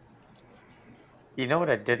 You know what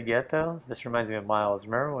I did get though? This reminds me of Miles.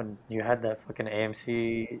 Remember when you had that fucking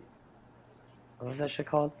AMC? What was that shit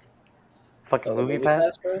called? Fucking movie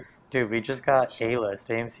pass? bro? Dude, we just got A-list,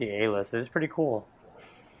 AMC A-list. It's pretty cool.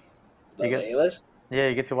 The You get- A-list? Yeah,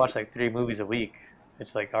 you get to watch like 3 movies a week.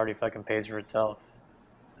 It's like already fucking pays for itself.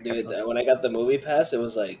 Dude, when I got the movie pass, it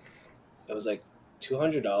was like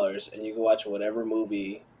 $200, and you can watch whatever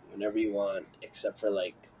movie whenever you want, except for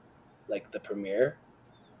like the premiere.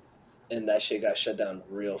 And that shit got shut down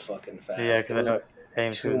real fucking fast. Yeah, because I It was know like-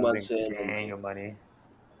 AMC 2 was months losing in. gang of money.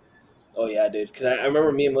 oh yeah, dude. Because I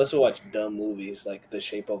remember me and Melissa watched dumb movies like The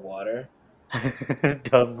Shape of Water.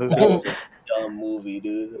 Dumb movie. That was a dumb movie,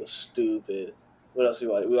 dude. It was stupid. What else we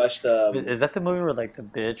watched? We watched Is that the movie where like the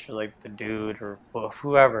bitch or like the dude or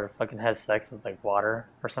whoever fucking has sex with like water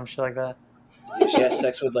or some shit like that? she has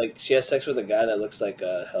sex with a guy that looks like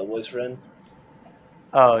Hellboy's friend.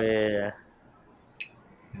 Oh yeah,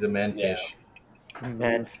 He's a man Yeah. fish.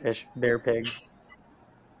 man, fish, bear, pig.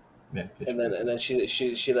 Man fish. And then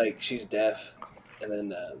she like she's deaf, and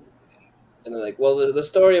then like, well, the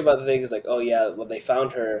story about the thing is like, oh yeah, when they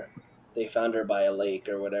found her by a lake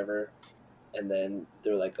or whatever, and then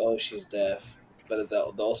they're like, oh, she's deaf, but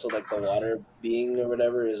also like the water being or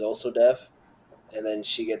whatever is also deaf, and then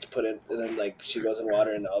she gets put in, and then like she goes in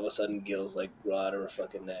water, and all of a sudden gills like grow out of her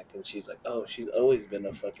fucking neck, and she's like, oh, she's always been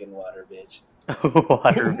a fucking water bitch.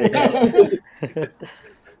 Water, bitch.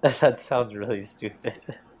 That sounds really stupid.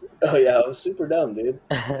 Oh yeah, it was super dumb, dude.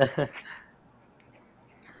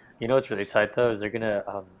 You know what's really tight though is they're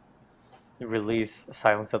gonna release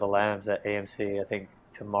Silence of the Lambs at AMC. I think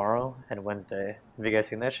tomorrow and Wednesday. Have you guys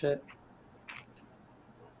seen that shit?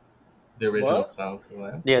 The original What? Silence of the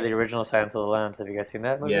Lambs. Yeah, the original Silence of the Lambs. Have you guys seen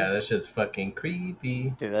that movie? Yeah, that shit's fucking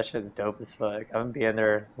creepy. Dude, that shit's dope as fuck. I'm gonna be in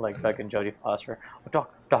there like fucking Jodie Foster. Oh,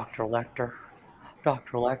 Dr. Lecter.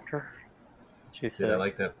 Dr. Lecter. She's Dude, sick. I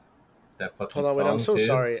like that fucking Hold on, wait. song I'm so too.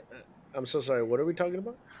 sorry. I'm so sorry. What are we talking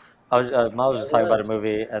about? I was just talking about a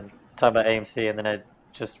movie and talking about AMC, and then I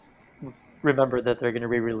just remembered that they're gonna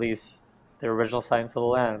re-release the original Silence of the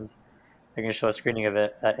Lambs They're gonna show a screening of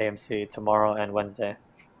it at AMC tomorrow and Wednesday.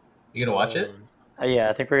 You gonna watch it? Yeah,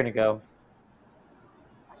 I think we're gonna go.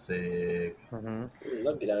 Sick. Hmm I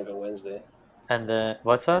might be down to go Wednesday. And then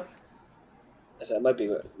what's up, I said I might be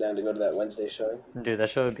down to go to that Wednesday showing. dude? That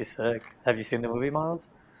show would be sick. Have you seen the movie, Miles?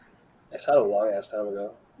 I saw it a long ass time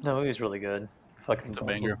ago. The movie's really good. Fucking It's a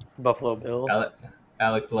banger. Buffalo Bill.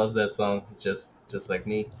 Alex loves that song, just like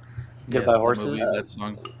me. Goodbye that Horses. movie, that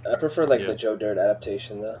song. I prefer like Yeah. the Joe Dirt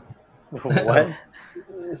adaptation though. What? Have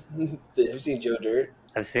you seen Joe Dirt?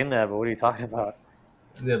 I've seen that, but what are you talking about?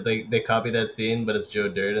 Yeah, they copy that scene, but it's Joe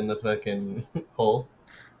Dirt in the fucking hole.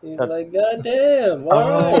 He's That's- like, God damn,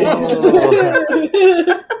 Oh.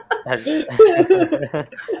 alright.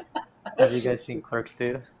 Have you guys seen Clerks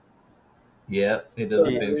 2? Yeah, he does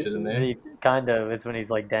the same shit in there. He kind of. It's when he's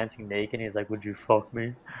like dancing naked. He's like, "Would you fuck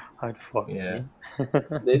me? I'd fuck Yeah. me."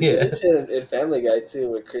 They did that shit in Family Guy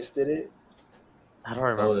too, where Chris did it. I don't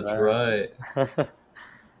remember. Oh, that's right.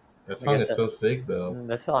 That song guess is that- so sick, though.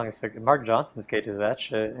 That song is so good. Mark Johnson's kid does that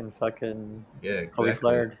shit and fucking Yeah, fully exactly.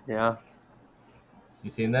 flared. Yeah. You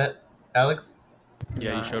seen that, Alex?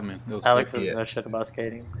 Yeah, Nah. you showed me. It was Alex sick. doesn't Yeah. know shit about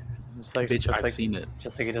skating. Just like, Bitch, just I've like, seen it.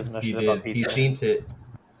 just like he doesn't know He shit about did. pizza. He seen it.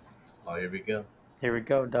 Oh, here we go. Here we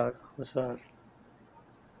go, Doug. What's up?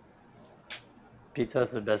 Pizza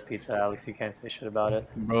is the best pizza, Alex. You can't say shit about it.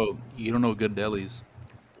 Bro, you don't know good delis.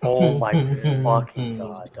 Oh my fucking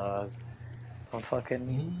god, dog. I'm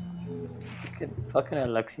fucking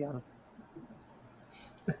Alexion.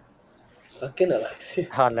 Fucking Alexia.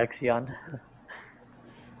 Alexion.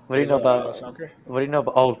 What do you know about? soccer? What do you know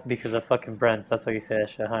about? Oh, because of fucking Brents. That's why you say that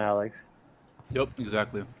shit, huh, Alex? Yep,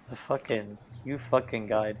 exactly. You fucking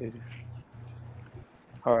guy, dude.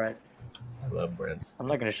 All right, I love Brents. I'm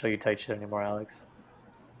not gonna show you tight shit anymore, Alex.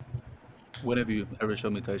 When have you ever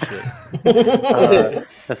showed me tight shit?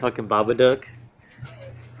 The fucking Babadook.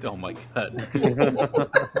 Oh my god.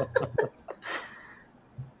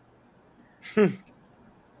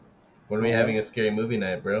 When are we having a scary movie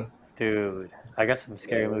night, bro? Dude, I got some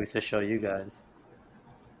scary movies to show you guys.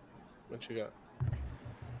 What you got?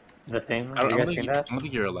 The Thing. I You don't, guys think seen you, I that? don't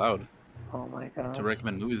think you're allowed Oh my god. to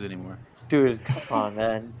recommend movies anymore. Dude, come on,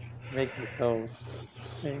 man. You make me so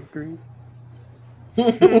angry.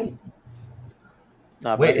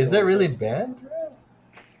 Nah, Wait, but- is that really banned?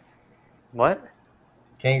 What?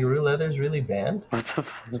 Kangaroo leather's really banned? What the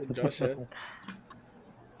That's what Josh fuck? said.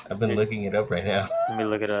 I've been looking it up right now. Let me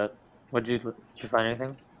look it up. Did you find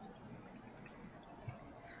anything?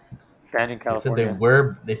 It's banned in They said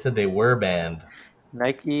California. they said they were banned.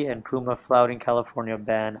 Nike and Puma flouting California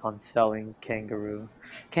ban on selling kangaroo.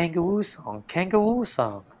 Kangaroo song. Kangaroo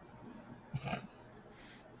song.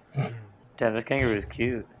 Damn, this kangaroo is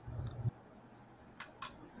cute.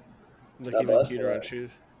 Looking bad. at cuter on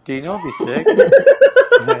shoes. Do you know it'd be sick?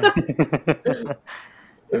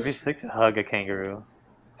 It'd be sick to hug a kangaroo.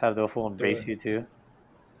 Have the fool embrace you too.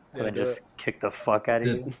 And then just kick the fuck out of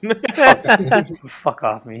you. Fuck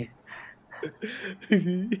off me.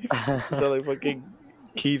 Sound like fucking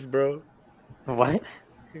Keith, bro. What?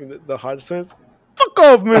 The Hodge twins. Fuck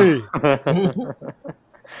off me!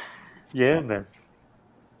 Yeah, man.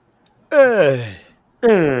 Hey.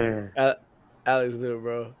 Uh, Alex, do it,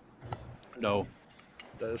 bro. No.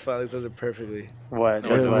 That's finally says it perfectly. what? No,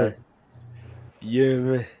 That's yeah, what? man. Yeah,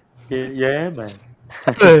 man. Yeah, man.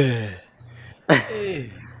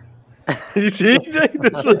 Hey. You see?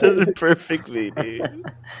 This one does it perfectly, dude.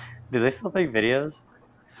 Do they still make videos?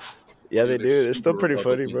 Yeah, they Dude, do. it's They're still super pretty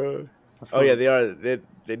funny, Republican. bro. That's Oh what- yeah, they are.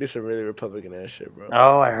 They do some really Republican ass shit, bro.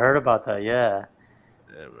 Oh, I heard about that. Yeah.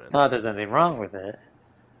 Yeah, man. Not there's anything wrong with it.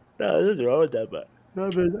 No, there's nothing wrong with that, but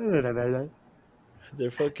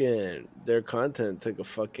their content took a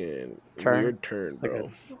fucking Turn? weird turn, It's like bro.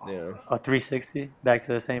 Yeah, A 360, back to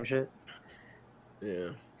the same shit. yeah.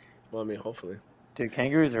 Well, I mean, hopefully. Dude,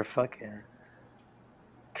 kangaroos are fucking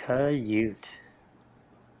cute.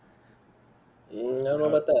 I don't know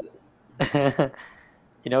about that.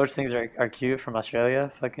 You know which things are cute from Australia?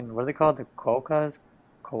 Fucking, what are they called? The koakas?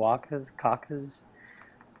 Kakas?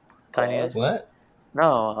 It's tiny as. What?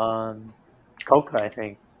 No, koka, I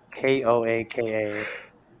think. Koaka.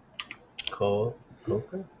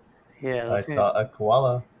 Coca? Yeah, I those things- saw a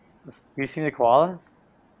koala. You seen the koala?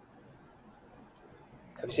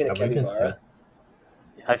 Have you seen a Have we been capybara?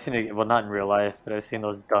 I've seen it, well, not in real life, but I've seen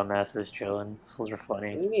those dumbasses chilling. Those fools are What do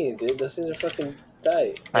funny. you mean, dude? Those things are fucking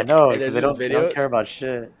tight. I know, Hey, because there's they this don't video- care about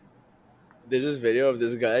shit. There's this video of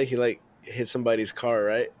this guy. He like hit somebody's car,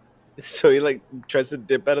 right? So he like tries to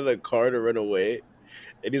dip out of the car to run away,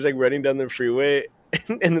 and he's like running down the freeway,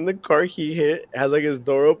 and then the car he hit has like his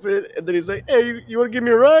door open, and then he's like, "Hey, you want to give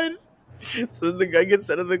me a ride?" So then the guy gets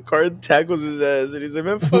out of the car and tackles his ass, and he's like,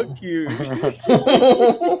 "Man, fuck you."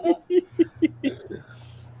 What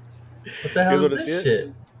the hell wanna is see this it?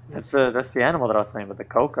 shit? That's the animal that I was saying, but the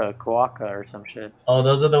cloaca or some shit. Oh,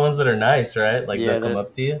 those are the ones that are nice, right? Like Yeah, they'll come they're-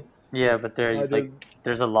 up to you. Yeah, but they're like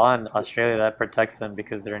there's a law in Australia that protects them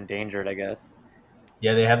because they're endangered, I guess.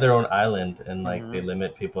 Yeah, they have their own island, and like Mhm. they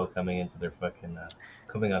limit people coming into their fucking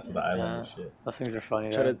coming onto the island and Yeah. shit. Those things are funny.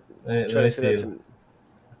 Try though. to Let try me to say that see. to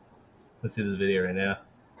Let's see this video right now.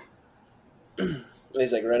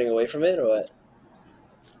 He's like running away from it or what?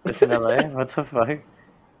 It's in LA. What the fuck?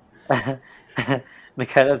 The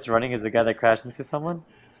guy that's running is the guy that crashed into someone.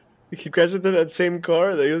 he crashed into that same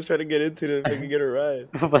car that he was trying to get into to fucking get a ride.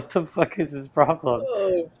 What the fuck is his problem?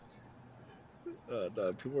 Oh,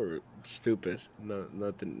 No, people are stupid. No,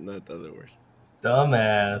 not the other word.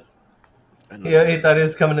 Dumbass. I know. He thought he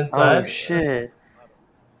was coming inside. Oh shit!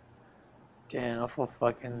 Damn, I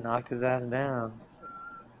fucking knocked his ass down.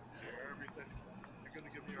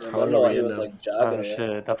 I How don't old know are why we he in was now? like jogging. Oh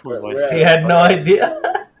shit, that fool's voice. We're He had no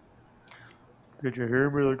idea. Did you hear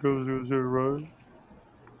me? Like I was gonna say right?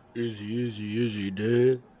 Easy,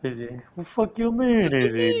 dude. Is he? Well, fuck you, mean?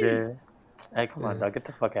 Is he dead? Hey, come on, dog. Get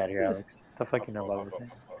the fuck out of here, Alex. The fuck you know about this?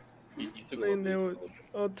 You took I mean, there was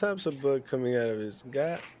all types of blood coming out of his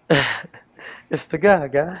guy. It's the guy.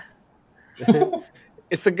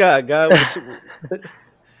 It's the guy. What's,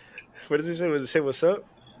 what does he say? Does he say what's up?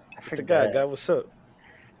 I It's the forgot. guy. What's up?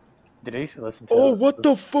 Did I used to listen to? Oh, what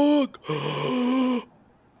the fuck?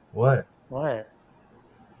 What? What?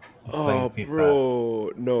 He's playing Oh, FIFA.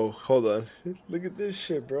 bro. No, hold on. Look at this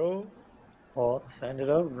shit, bro. Well, send it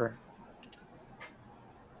over.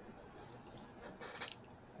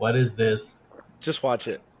 What is this? Just watch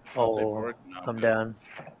it. Oh, I'm down.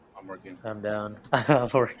 I'm working. I'm down. I'm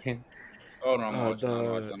working. Oh no, I'm Oh, watching. I'm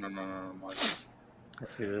dog. watching. No, I'm watching.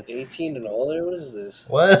 Let's see this. 18 and older. What is this?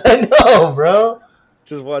 What? I know, bro.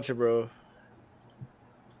 Just watch it, bro.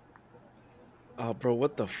 Oh, bro,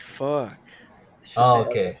 what the fuck? This shit's Oh, it.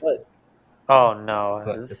 okay. What? Oh no.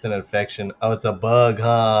 It's an infection. Oh, it's a bug,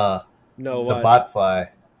 huh? No, It's watch. a bot fly.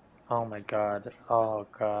 Oh my god. Oh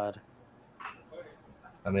god.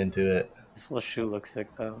 I'm into it. This little shoe looks sick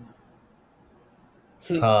though.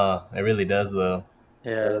 Huh? It really does, though.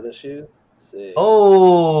 Yeah. Another shoe? Sick.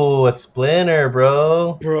 Oh, a splinter,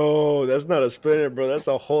 bro. Bro, that's not a splinter, bro. That's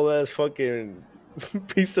a whole ass fucking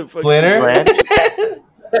piece of fucking Splinter? Branch?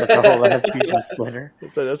 That's a whole ass piece of splinter.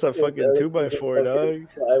 That's a fucking 2x4, dog.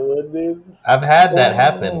 Plywood, dude. I've had that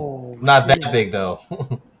happen. Oh, Not shit. that big, though.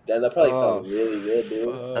 Damn, that probably Oh, felt really good,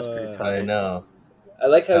 dude. That's pretty fuck. I know. I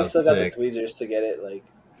like how That you was still got sick. the tweezers to get it like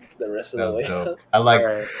the rest of That the was way dope. out. I like.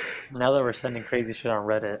 Alright. Now that we're sending crazy shit on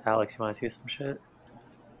Reddit, Alex, you want to see some shit?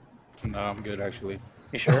 No, I'm good actually.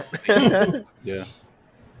 You sure? Yeah.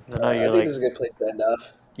 'Cause I know I you're think like this is a good place to end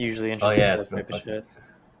off. usually interested yeah, in it's this type been of shit.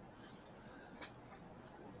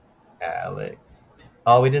 Alex.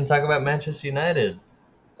 Oh, we didn't talk about Manchester United.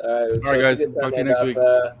 All Alright, guys. Talk to you next week.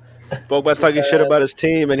 Pogba's talking shit about his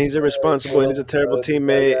team, and he's irresponsible, and he's a terrible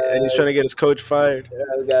teammate, and he's trying to get his coach fired.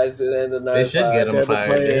 Guys, do the end of the They should get him Terrible fired,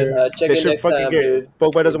 player. dude. Check They it should next fucking time, get. dude.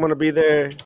 Pogba doesn't want to be there.